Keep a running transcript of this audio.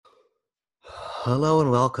Hello and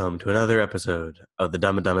welcome to another episode of the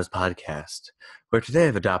Dumb and Dumbest podcast, where today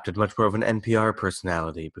I've adopted much more of an NPR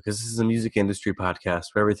personality because this is a music industry podcast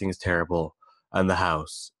where everything is terrible and the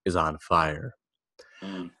house is on fire.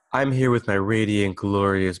 I'm here with my radiant,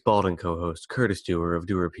 glorious, balding co-host, Curtis Dewar of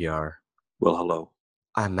Dewar PR. Well, hello.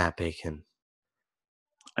 I'm Matt Bacon.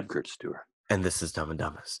 I'm Curtis Dewar. And this is Dumb and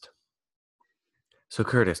Dumbest. So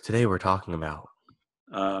Curtis, today we're talking about...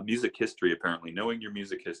 music history, apparently. Knowing your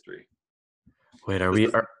music history. Wait, are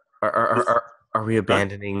we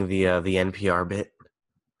abandoning the NPR bit?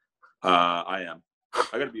 I am.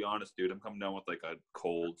 I gotta be honest, dude. I'm coming down with like a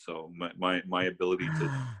cold, so my ability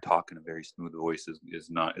to talk in a very smooth voice is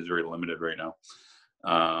very limited right now.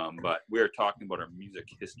 But we are talking about our music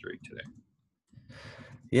history today.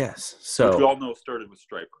 Yes. So which we all know started with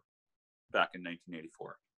Stryper back in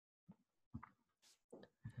 1984.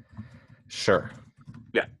 Sure.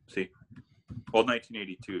 Yeah. See. Well,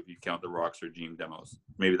 1982 if you count the Rocks Regime demos.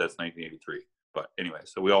 Maybe that's 1983. But anyway,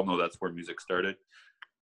 so we all know that's where music started.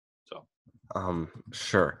 So.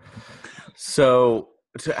 Sure. So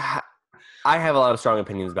I have a lot of strong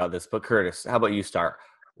opinions about this, but Curtis, how about you start?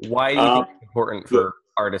 Why do you think it's important for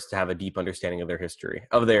artists to have a deep understanding of their history,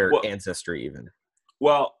 of their ancestry even?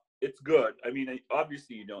 Well, it's good. I mean,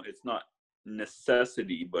 obviously, it's not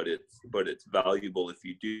necessity, but it's valuable if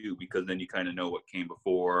you do, because then you kind of know what came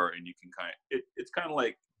before, and you can it's kind of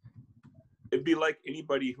like, it'd be like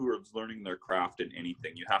anybody who is learning their craft in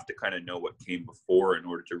anything. You have to kind of know what came before in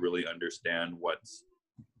order to really understand what's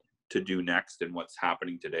to do next and what's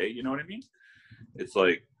happening today. You know what I mean? It's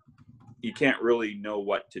like you can't really know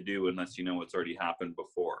what to do unless you know what's already happened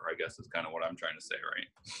before, I guess is kind of what I'm trying to say, right?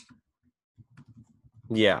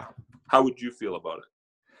 Yeah. How would you feel about it?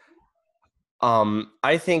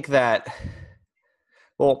 I think that,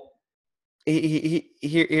 well,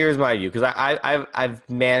 here's my view, because I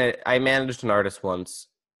managed an artist once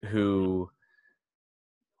who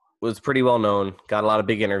was pretty well known, got a lot of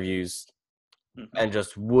big interviews, and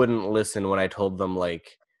just wouldn't listen when I told them,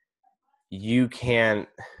 like, you can't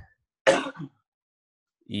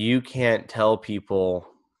tell people,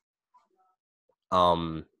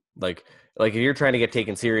 like if you're trying to get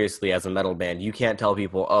taken seriously as a metal band, you can't tell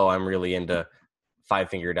people, oh, I'm really into Five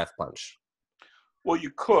Finger Death Punch. Well,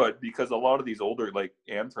 you could, because a lot of these older, like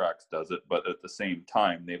Anthrax does it, but at the same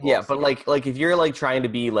time, they've but like if you're like trying to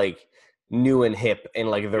be like new and hip in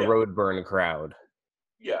like the Roadburn crowd.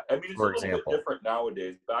 Yeah, I mean, it's a little bit different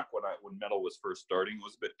nowadays. Back when metal was first starting, it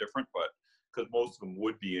was a bit different, but because most of them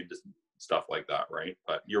would be into stuff like that, right?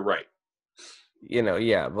 But you're right.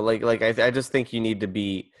 But like I just think you need to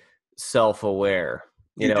be self-aware,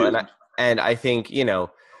 and I think,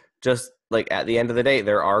 just like at the end of the day,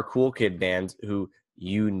 there are cool kid bands who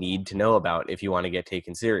you need to know about if you want to get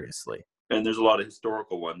taken seriously. And there's a lot of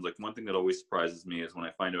historical ones. Like, one thing that always surprises me is when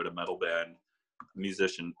I find out a metal band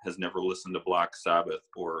musician has never listened to Black Sabbath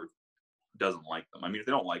or doesn't like them. I mean, if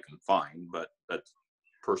they don't like them, fine, but that's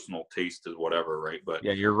personal taste is whatever, right? But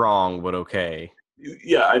yeah, you're wrong, but okay.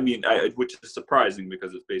 Yeah, I mean, which is surprising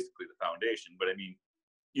because it's basically the foundation. But I mean,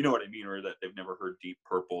 you know what I mean, or that they've never heard Deep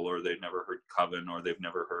Purple, or they've never heard Coven, or they've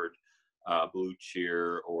never heard Blue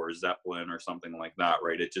Cheer or Zeppelin or something like that,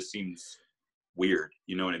 right? It just seems weird,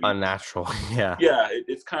 you know what I mean? Unnatural. Yeah. Yeah,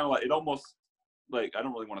 it's kind of like, it almost, like, I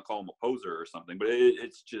don't really want to call him a poser or something, but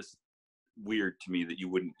it's just weird to me that you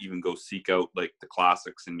wouldn't even go seek out like the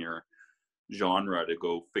classics in your genre to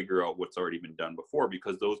go figure out what's already been done before,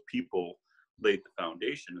 because those people laid the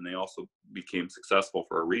foundation and they also became successful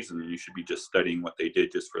for a reason, and you should be just studying what they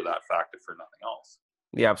did just for that fact and for nothing else.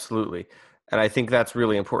 Yeah, absolutely. And I think that's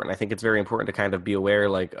really important. I think it's very important to kind of be aware,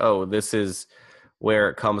 like, oh, this is where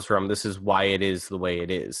it comes from. This is why it is the way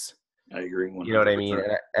it is. I agree. 100%. You know what I mean?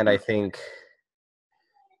 And I think,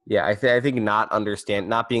 I think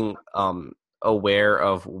not being aware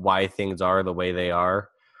of why things are the way they are,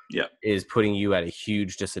 is putting you at a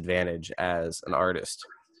huge disadvantage as an artist.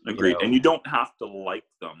 Agreed. And you don't have to like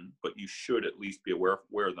them, but you should at least be aware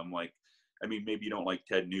of them. Like, I mean, maybe you don't like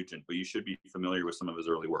Ted Nugent, but you should be familiar with some of his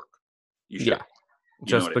early work. You should. Yeah.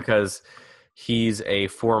 Just because he's a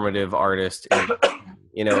formative artist.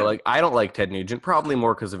 Like, I don't like Ted Nugent, probably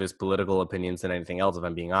more because of his political opinions than anything else, if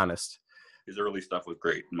I'm being honest. His early stuff was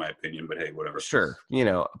great, in my opinion, but hey, whatever. Sure.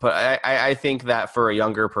 But I think that for a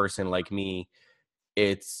younger person like me,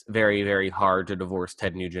 it's very, very hard to divorce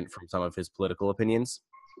Ted Nugent from some of his political opinions.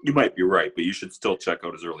 You might be right, but you should still check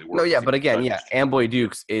out his early work. No, yeah, but again, Amboy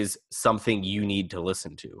Dukes is something you need to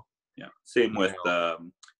listen to. Yeah, same with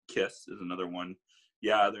Kiss is another one.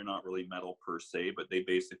 Yeah, they're not really metal per se, but they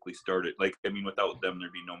basically started, like, I mean, without them,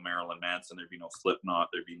 there'd be no Marilyn Manson, there'd be no Slipknot,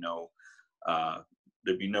 there'd be no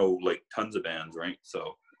there'd be no like tons of bands, right?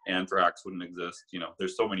 So Anthrax wouldn't exist. You know,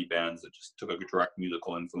 there's so many bands that just took a direct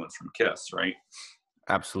musical influence from Kiss, right?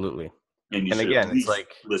 Absolutely. And you And should again, at it's least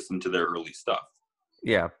like, listen to their early stuff.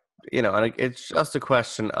 yeah, you know, and it's just a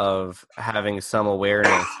question of having some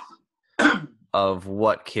awareness of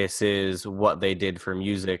what Kiss is, what they did for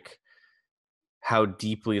music, how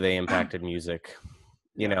deeply they impacted music,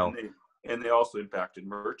 you know. And they also impacted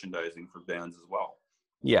merchandising for bands as well.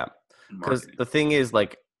 Yeah, And because marketing. the thing is,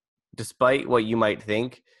 like, despite what you might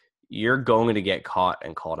think, you're going to get caught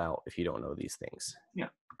and called out if you don't know these things. Yeah.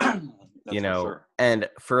 You For know, sure. and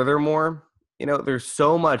furthermore, you know, there's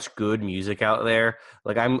so much good music out there.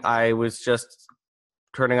 Like I was just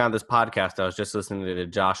turning on this podcast. I was just listening to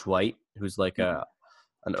Josh White, who's like an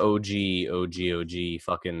OG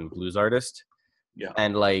fucking blues artist. Yeah.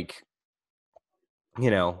 And like,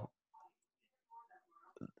 you know,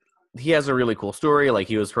 he has a really cool story. Like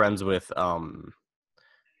he was friends with Franklin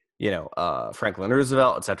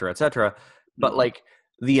Roosevelt, et cetera, et cetera. But like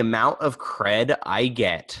the amount of cred I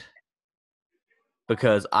get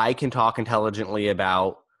because I can talk intelligently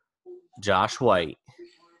about Josh White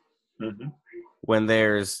when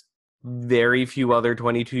there's very few other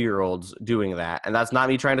 22-year-olds doing that. And that's not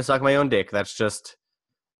me trying to suck my own dick. That's just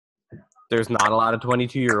there's not a lot of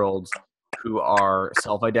 22-year-olds who are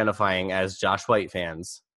self-identifying as Josh White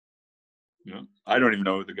fans. Yeah. I don't even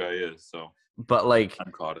know who the guy is, so. But like,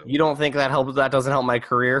 I'm caught up. You don't think that helps? That doesn't help my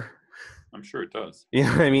career? I'm sure it does. You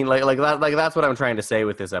know what I mean? Like that's what I'm trying to say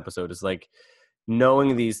with this episode is like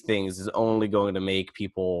knowing these things is only going to make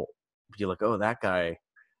people be like, oh, that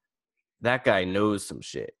guy knows some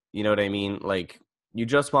shit. You know what I mean? Like you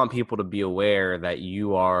just want people to be aware that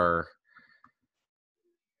you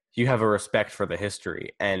have a respect for the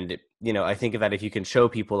history. And, you know, I think that if you can show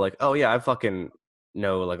people like, oh yeah, I fucking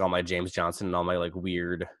know like all my James Johnson and all my like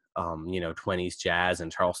weird, 20s jazz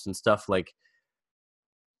and Charleston stuff, like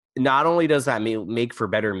not only does that make for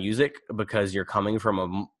better music because you're coming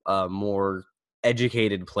from a more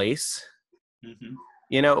educated place,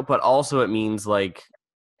 you know, but also it means like,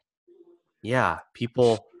 yeah,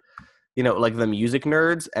 people, you know, like the music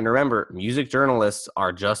nerds. And remember, music journalists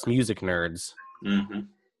are just music nerds.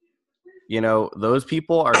 You know, those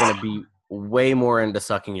people are going to be way more into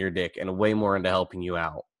sucking your dick and way more into helping you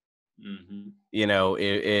out. You know,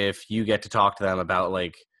 if you get to talk to them about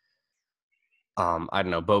like, I don't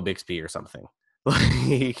know, Bo Bixby or something.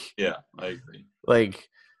 Like, yeah, I agree. Like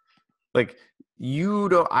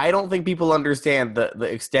I don't think people understand the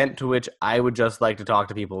extent to which I would just like to talk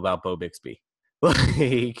to people about Bo Bixby.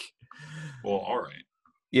 Like, well, all right.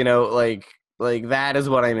 You know, like that is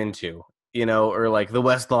what I'm into, you know, or like the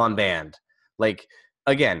West Lawn Band. Like,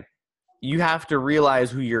 again, you have to realize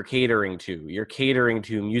who you're catering to. You're catering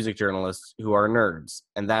to music journalists who are nerds,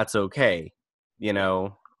 and that's okay, you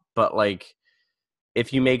know, but like,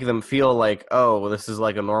 if you make them feel like, oh, this is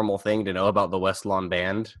like a normal thing to know about the West Lawn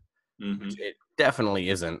Band, it definitely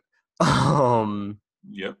isn't.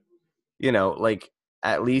 Yep. You know, like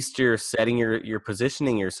at least you're setting you're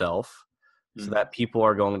positioning yourself so that people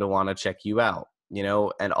are going to want to check you out, you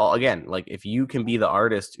know, and again, like if you can be the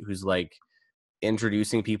artist who's like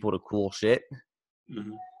introducing people to cool shit,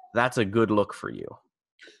 that's a good look for you.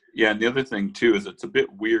 Yeah, and the other thing too is it's a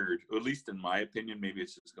bit weird, at least in my opinion, maybe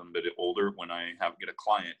it's just a bit older when I get a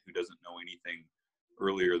client who doesn't know anything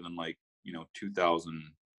earlier than like,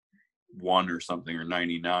 2001 or something or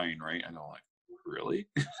 99, right? And I'm like, really?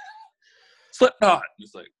 Slipknot.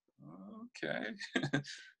 It's like, okay.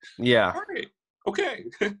 Yeah. All right. Okay.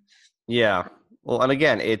 Yeah. Well, and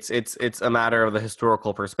again, it's a matter of the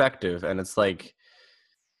historical perspective, and it's like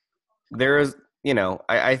there is, you know,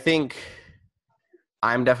 I think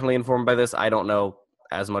I'm definitely informed by this. I don't know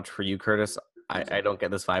as much for you, Curtis. I don't get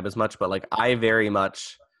this vibe as much, but like I very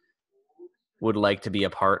much would like to be a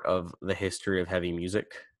part of the history of heavy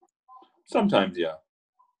music. Sometimes, yeah.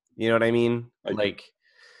 You know what I mean? Like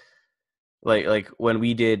when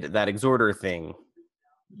we did that Exhorder thing,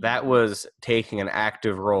 that was taking an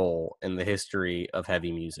active role in the history of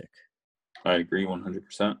heavy music. I agree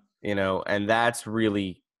 100%. You know, and that's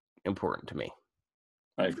really important to me.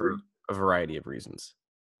 I agree. For a variety of reasons.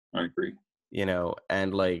 I agree. You know,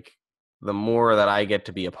 and like the more that I get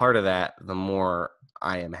to be a part of that, the more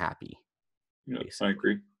I am happy. Yeah, I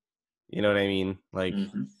agree. You know what I mean? Like,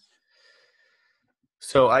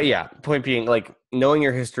 so yeah, point being, like, knowing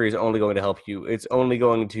your history is only going to help you. It's only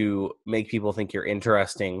going to make people think you're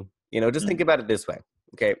interesting. You know, just think about it this way.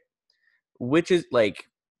 Okay. Which is like,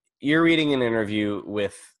 you're reading an interview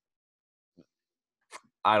with,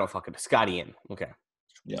 I don't fucking, Scotty Ian. Okay.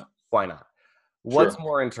 Yeah. Why not? What's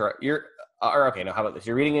more interesting? or okay, no, how about this?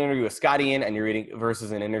 You're reading an interview with Scott Ian and you're reading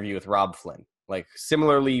versus an interview with Rob Flynn. Like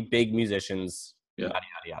similarly big musicians, Yeah. yada,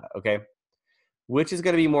 yada, yada. Okay. Which is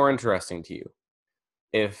going to be more interesting to you?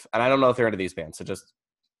 And I don't know if they're into these bands, so just,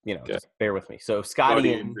 just bear with me. So if Scott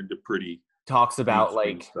Ian into pretty talks about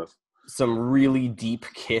like stuff. Some really deep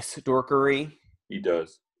Kiss dorkery. He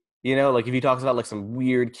does. Like if he talks about like some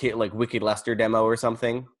weird kid, like Wicked Lester demo or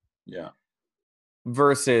something. Yeah.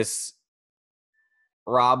 Versus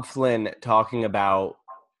Rob Flynn talking about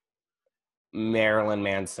Marilyn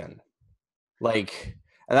Manson. Like,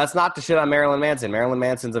 and that's not to shit on Marilyn Manson. Marilyn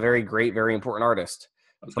Manson's a very great, very important artist.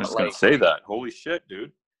 I was just going to say that. Holy shit,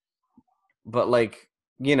 dude. But like,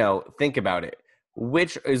 think about it.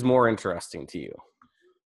 Which is more interesting to you?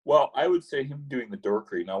 Well, I would say him doing the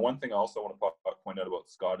dorkery. Now, one thing I also want to point out about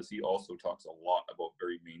Scott is he also talks a lot about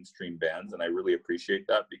very mainstream bands, and I really appreciate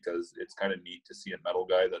that because it's kind of neat to see a metal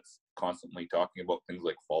guy that's constantly talking about things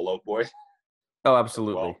like Fall Out Boy. Oh,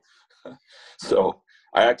 absolutely. Well. So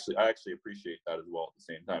I actually appreciate that as well at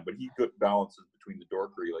the same time. But he good balances between the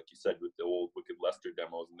dorkery, like you said, with the old Wicked Lester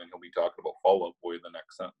demos, and then he'll be talking about Fall Out Boy in the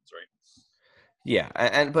next sentence, right?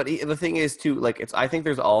 Yeah, but the thing is too, like I think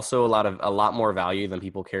there's also a lot more value than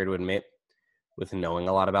people care to admit with knowing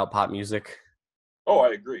a lot about pop music. Oh,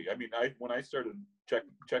 I agree. I mean, when I started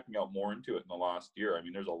checking out more into it in the last year, I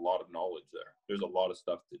mean, there's a lot of knowledge there. There's a lot of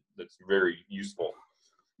stuff that's very useful,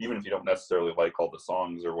 even if you don't necessarily like all the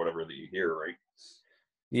songs or whatever that you hear, right?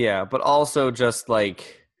 Yeah, but also just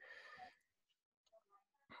like,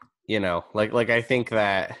 like I think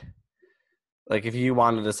that. Like, if you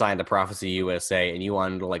wanted to sign to Prophecy USA and you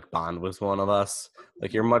wanted to, like, bond with one of us,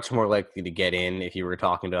 like, you're much more likely to get in if you were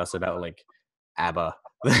talking to us about, like, ABBA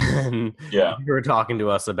than if you were talking to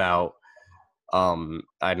us about,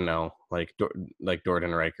 I don't know, like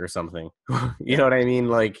Dordan Reich or something. You know what I mean?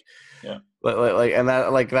 Like, yeah. Like, and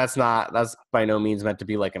that's by no means meant to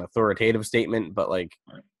be, like, an authoritative statement, but, like,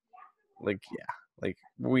 yeah. Like,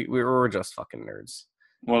 we're just fucking nerds.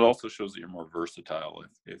 Well, it also shows that you're more versatile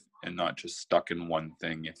if and not just stuck in one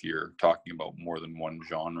thing if you're talking about more than one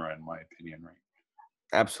genre, in my opinion, right?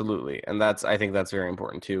 Absolutely. And I think that's very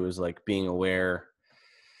important too, is like being aware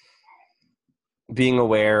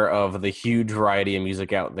of the huge variety of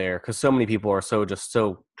music out there, because so many people are so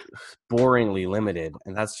boringly limited,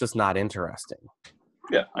 and that's just not interesting.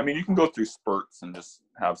 Yeah, I mean, you can go through spurts and just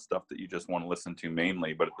have stuff that you just want to listen to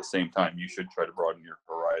mainly, but at the same time, you should try to broaden your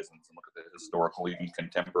horizons and look at the historical, even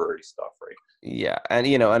contemporary stuff, right? Yeah, and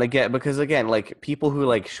and again, like people who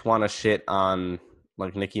like want to shit on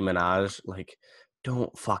like Nicki Minaj, like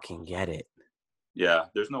don't fucking get it. Yeah,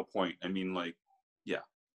 there's no point. I mean, like, yeah,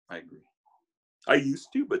 I agree. I used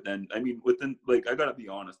to, but then, I mean, I gotta be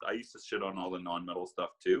honest, I used to shit on all the non-metal stuff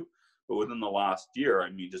too. But within the last year, I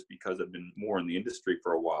mean, just because I've been more in the industry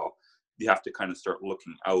for a while, you have to kind of start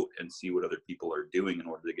looking out and see what other people are doing in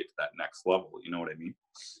order to get to that next level. You know what I mean?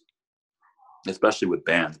 Especially with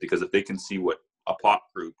bands, because if they can see what a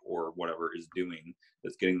pop group or whatever is doing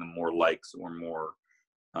that's getting them more likes or more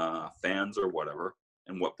fans or whatever,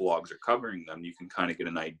 and what blogs are covering them, you can kind of get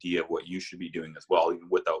an idea of what you should be doing as well, even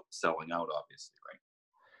without selling out, obviously, right?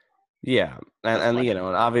 Yeah, and and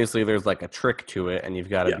obviously there's like a trick to it, and you've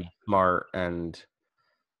got to be smart and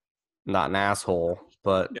not an asshole.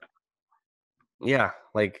 But yeah,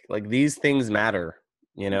 like these things matter,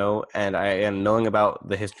 and knowing about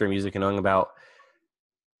the history of music and knowing about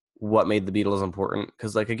what made the Beatles important,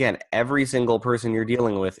 because like again, every single person you're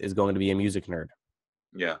dealing with is going to be a music nerd.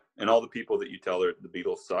 Yeah, and all the people that you tell the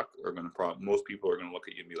Beatles suck are going to most people are going to look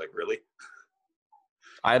at you and be like, really?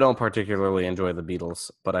 I don't particularly enjoy the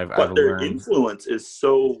Beatles, but I've their learned influence is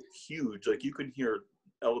so huge. Like you can hear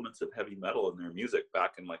elements of heavy metal in their music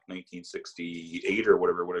back in like 1968 or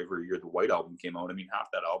whatever year the White Album came out. I mean, half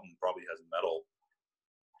that album probably has metal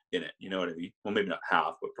in it. You know what I mean? Well, maybe not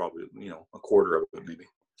half, but probably a quarter of it maybe.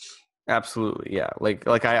 Absolutely, yeah. Like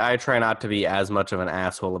I try not to be as much of an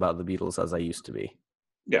asshole about the Beatles as I used to be.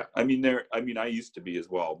 Yeah, I mean, I used to be as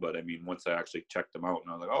well, but I mean, once I actually checked them out,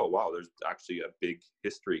 and I was like, oh wow, there's actually a big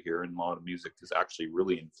history here, and a lot of music is actually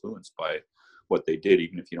really influenced by what they did,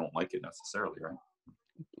 even if you don't like it necessarily, right?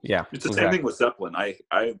 Yeah, it's the same thing with Zeppelin.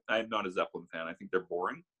 I'm not a Zeppelin fan. I think they're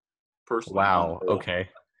boring, personally. Wow. Okay.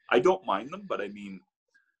 I don't mind them, but I mean,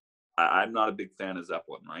 I'm not a big fan of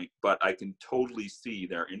Zeppelin, right? But I can totally see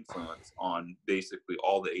their influence on basically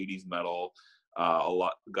all the 80s metal. A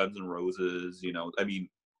lot Guns N' Roses, I mean,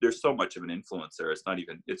 there's so much of an influence there.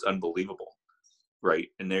 It's unbelievable, right?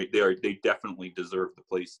 And they definitely deserve their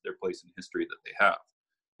place in history that they have.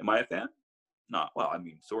 Am I a fan? Not, well, I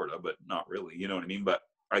mean, sort of, but not really. You know what I mean? But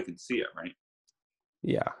I can see it, right?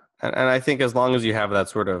 Yeah, and I think as long as you have that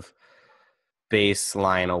sort of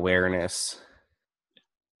baseline awareness,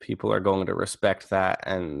 people are going to respect that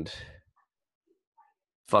and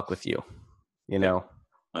fuck with you, you know.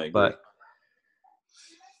 I agree. But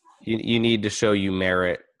you need to show you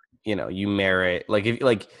merit. You merit, like, if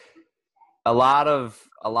like a lot of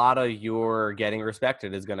your getting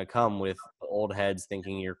respected is going to come with the old heads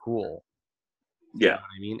thinking you're cool. You know Yeah. what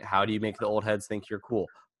I mean? How do you make the old heads think you're cool?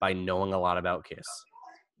 By knowing a lot about Kiss.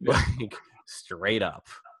 Yeah. Like, straight up.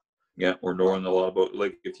 Yeah, or knowing a lot about,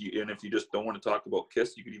 like, if you just don't want to talk about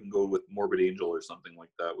Kiss, you could even go with Morbid Angel or something like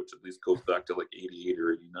that, which at least goes back to like 88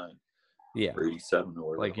 or 89. Yeah. Or 87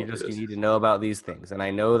 or whatever. Like, you need to know about these things. And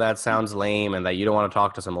I know that sounds lame and that you don't want to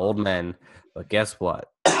talk to some old men, but guess what?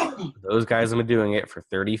 Those guys have been doing it for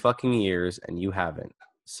 30 fucking years and you haven't.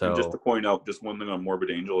 So, and just to point out just one thing on Morbid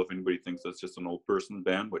Angel, if anybody thinks that's just an old person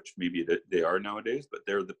band, which maybe they are nowadays, but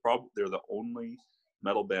they're the only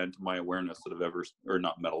metal band to my awareness that have ever, or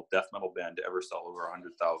not metal, death metal band to ever sell over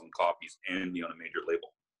 100,000 copies and be on a major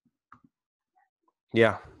label.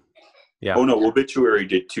 yeah. Oh no, Obituary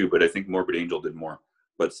did too, but I think Morbid Angel did more.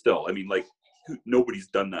 But still, I mean, like, nobody's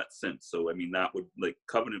done that since. So I mean, that would, like,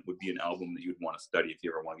 Covenant would be an album that you'd want to study if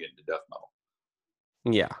you ever want to get into death metal.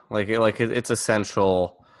 Yeah, like it's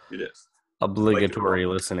essential. It is Obligatory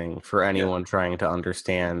listening for anyone trying to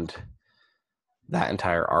understand that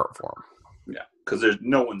entire art form. Yeah, because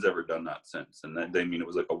no one's ever done that since, and then, I mean, it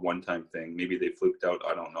was like a one-time thing. Maybe they fluked out.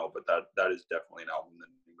 I don't know, but that is definitely an album that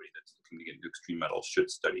anybody that's looking to get into extreme metal should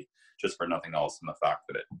study, just for nothing else than the fact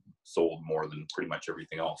that it sold more than pretty much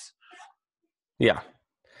everything else. Yeah.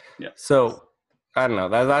 So I don't know.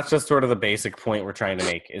 That's just sort of the basic point we're trying to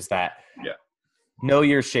make, is that know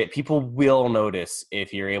your shit. People will notice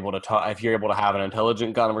if you're able to talk, if you're able to have an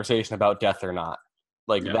intelligent conversation about death or not.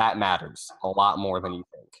 Like, that matters a lot more than you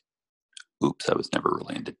think. Oops, I was never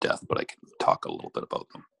really into death, but I can talk a little bit about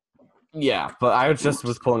them. Yeah, but I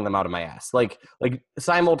was pulling them out of my ass. Like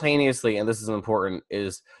simultaneously, and this is important,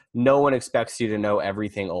 is no one expects you to know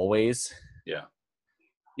everything always. Yeah.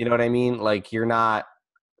 You know what I mean? Like, you're not,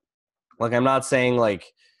 like, I'm not saying, like,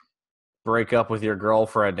 break up with your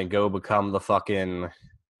girlfriend and go become the fucking,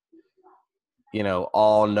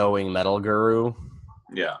 all-knowing metal guru.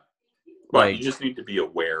 Yeah. But you just need to be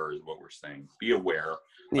aware, is what we're saying. Be aware.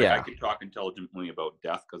 Like, I could talk intelligently about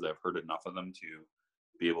death because I've heard enough of them to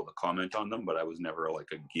be able to comment on them, but I was never like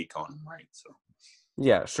a geek on them, right? So.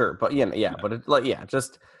 Yeah, sure. But but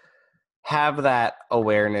just have that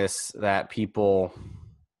awareness that people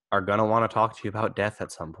are going to want to talk to you about death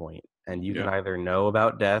at some point. And you can either know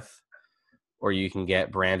about death, or you can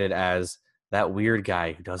get branded as that weird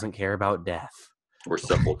guy who doesn't care about death. Or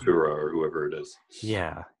Sepultura or whoever it is.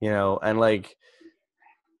 Yeah, and, like,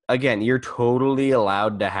 again, you're totally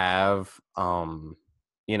allowed to have,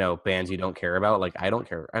 bands you don't care about. Like, I don't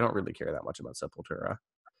really care that much about Sepultura.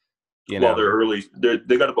 They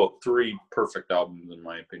got about 3 perfect albums in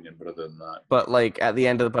my opinion, but other than that. But, like, at the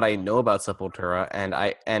end of but I know about Sepultura,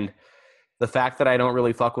 and the fact that I don't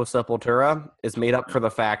really fuck with Sepultura is made up for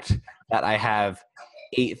the fact that I have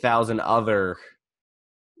 8,000 other,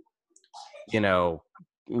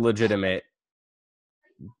 legitimate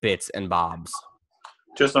bits and bobs.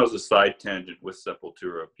 Just as a side tangent with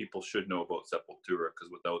Sepultura, people should know about Sepultura because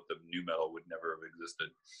without them, nu metal would never have existed.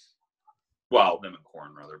 Well, them and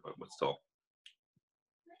Korn rather, but still.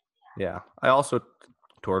 Yeah, I also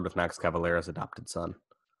toured with Max Cavalera's adopted son.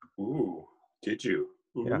 Ooh, did you?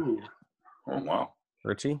 Ooh. Yeah. Oh wow.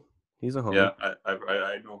 Richie, he's a homie. Yeah,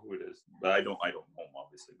 I know who it is, but I don't know him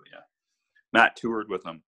obviously, but yeah. Matt toured with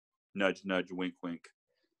him. Nudge, nudge, wink, wink.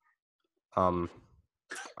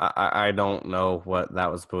 I don't know what that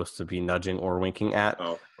was supposed to be nudging or winking at.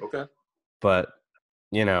 Oh, okay. But,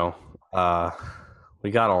 we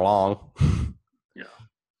got along. Yeah.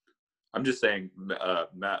 I'm just saying,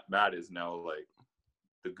 Matt is now like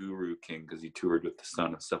the Guru King because he toured with the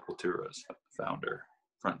son of Sepultura's founder,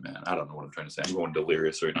 frontman. I don't know what I'm trying to say. I'm going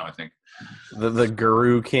delirious right now, I think. The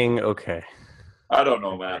Guru King? Okay. I don't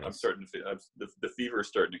know, Matt. I'm starting to feel the fever's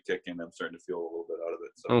starting to kick in. I'm starting to feel a little bit out of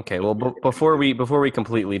it. So okay, well, before we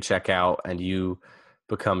completely check out and you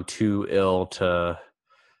become too ill to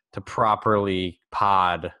properly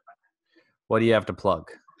pod, what do you have to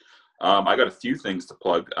plug? I got a few things to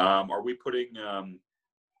plug. Are we putting?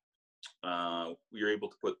 You're able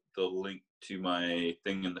to put the link to my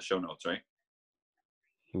thing in the show notes, right?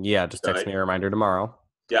 Yeah, just text me a reminder tomorrow.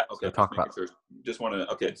 Yeah, okay. So talk about. Just want to.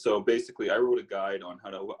 Okay, so basically, I wrote a guide on how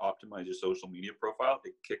to optimize your social media profile.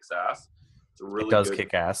 It kicks ass. It does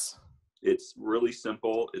kick ass. It's really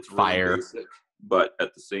simple. It's fire. Really basic, but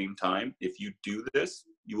at the same time, if you do this,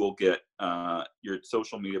 you will get your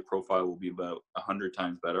social media profile will be about 100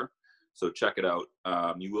 times better. So check it out.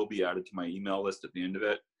 You will be added to my email list at the end of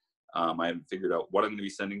it. I haven't figured out what I'm going to be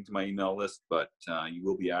sending to my email list, but you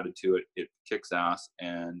will be added to it. It kicks ass,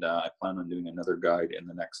 and I plan on doing another guide in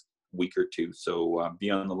the next week or two. So be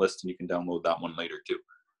on the list, and you can download that one later too.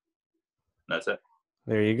 That's it.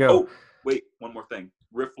 There you go. Oh, wait, one more thing.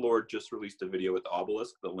 Riff Lord just released a video with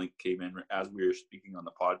Obelisk. The link came in as we were speaking on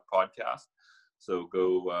the podcast. So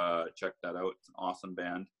go check that out. It's an awesome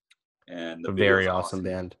band. And a very awesome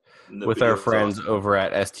band with our friends over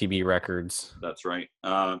at STB Records. That's right.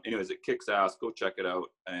 Anyways, it kicks ass. Go check it out.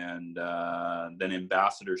 And then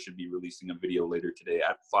Ambassador should be releasing a video later today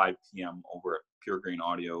at 5 p.m. over at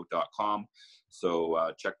puregrainaudio.com.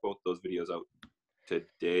 So check both those videos out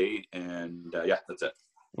today. And yeah, that's it.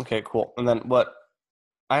 Okay, cool. And then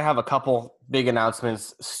I have a couple big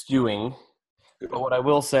announcements stewing. But what I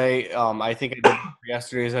will say, I think I did for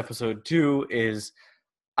yesterday's episode too, is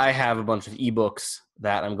I have a bunch of ebooks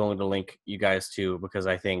that I'm going to link you guys to because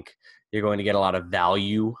I think you're going to get a lot of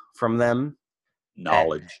value from them.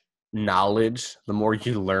 Knowledge. The more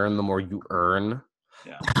you learn, the more you earn.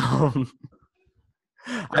 Yeah.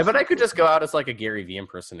 I bet I could just go out as like a Gary Vee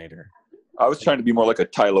impersonator. I was trying to be more like a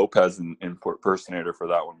Ty Lopez impersonator for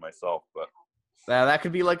that one myself, but that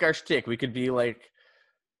could be like our shtick. We could be like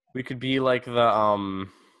the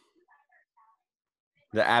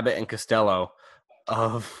Abbott and Costello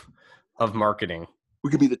of marketing. We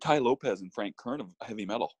could be the Ty Lopez and Frank Kern of heavy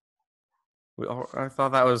metal. I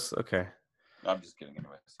thought that was okay. I'm just kidding.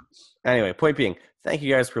 Anyway, point being, thank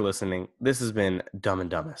you guys for listening. This has been Dumb and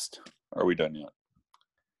Dumbest. Are we done yet?